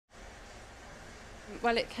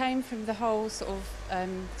Well, it came from the whole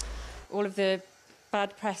all of the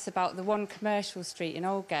bad press about the one commercial street in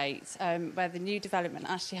Aldgate, where the new development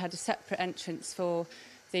actually had a separate entrance for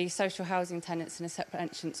the social housing tenants and a separate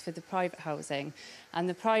entrance for the private housing. And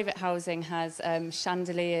the private housing has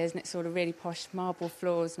chandeliers, and it's all a really posh marble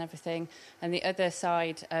floors and everything. And the other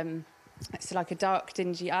side, it's like a dark,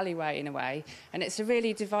 dingy alleyway in a way. And it's a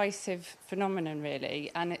really divisive phenomenon, really.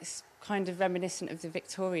 And it's kind of reminiscent of the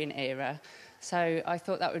Victorian era. So I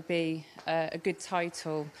thought that would be a good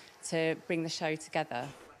title to bring the show together.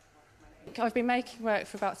 I've been making work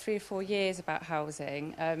for about 3 or 4 years about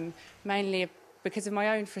housing, mainly because of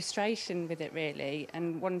my own frustration with it, really,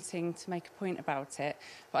 and wanting to make a point about it.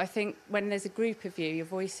 But I think when there's a group of you, your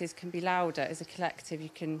voices can be louder. As a collective, you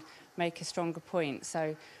can make a stronger point.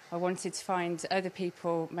 So I wanted to find other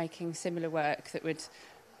people making similar work that would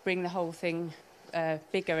bring the whole thing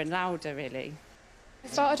bigger and louder, really. I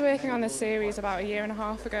started working on this series about 1.5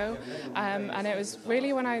 years ago, and it was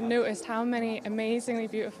really when I noticed how many amazingly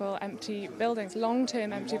beautiful empty buildings,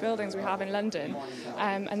 long-term empty buildings we have in London,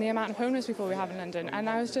 and the amount of homeless people we have in London. And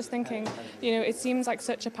I was just thinking, it seems like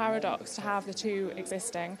such a paradox to have the two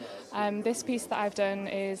existing. This piece that I've done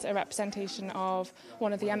is a representation of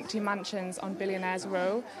one of the empty mansions on Billionaires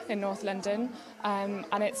Row in North London,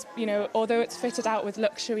 and it's, although it's fitted out with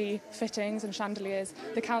luxury fittings and chandeliers,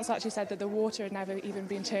 the council actually said that the water had never even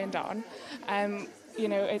been turned on.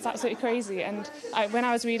 It's absolutely crazy. And when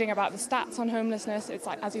I was reading about the stats on homelessness, it's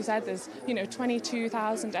like, as you said, there's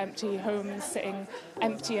 22,000 empty homes sitting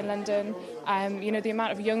empty in London. The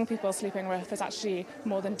amount of young people sleeping rough has actually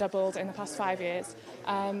more than doubled in the past 5 years.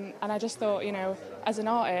 And I just thought, as an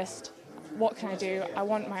artist, what can I do? I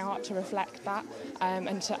want my art to reflect that,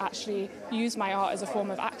 and to actually use my art as a form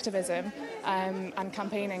of activism and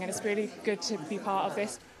campaigning. And it's really good to be part of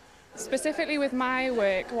this. Specifically with my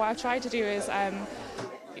work, what I've tried to do is,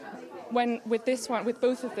 with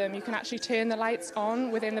both of them, you can actually turn the lights on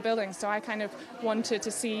within the building. So I kind of wanted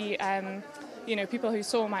to see, people who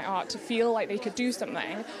saw my art to feel like they could do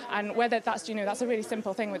something. And whether that's, that's a really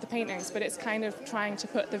simple thing with the paintings, but it's kind of trying to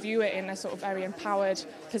put the viewer in a sort of very empowered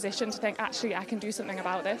position to think, actually, I can do something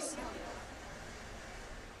about this.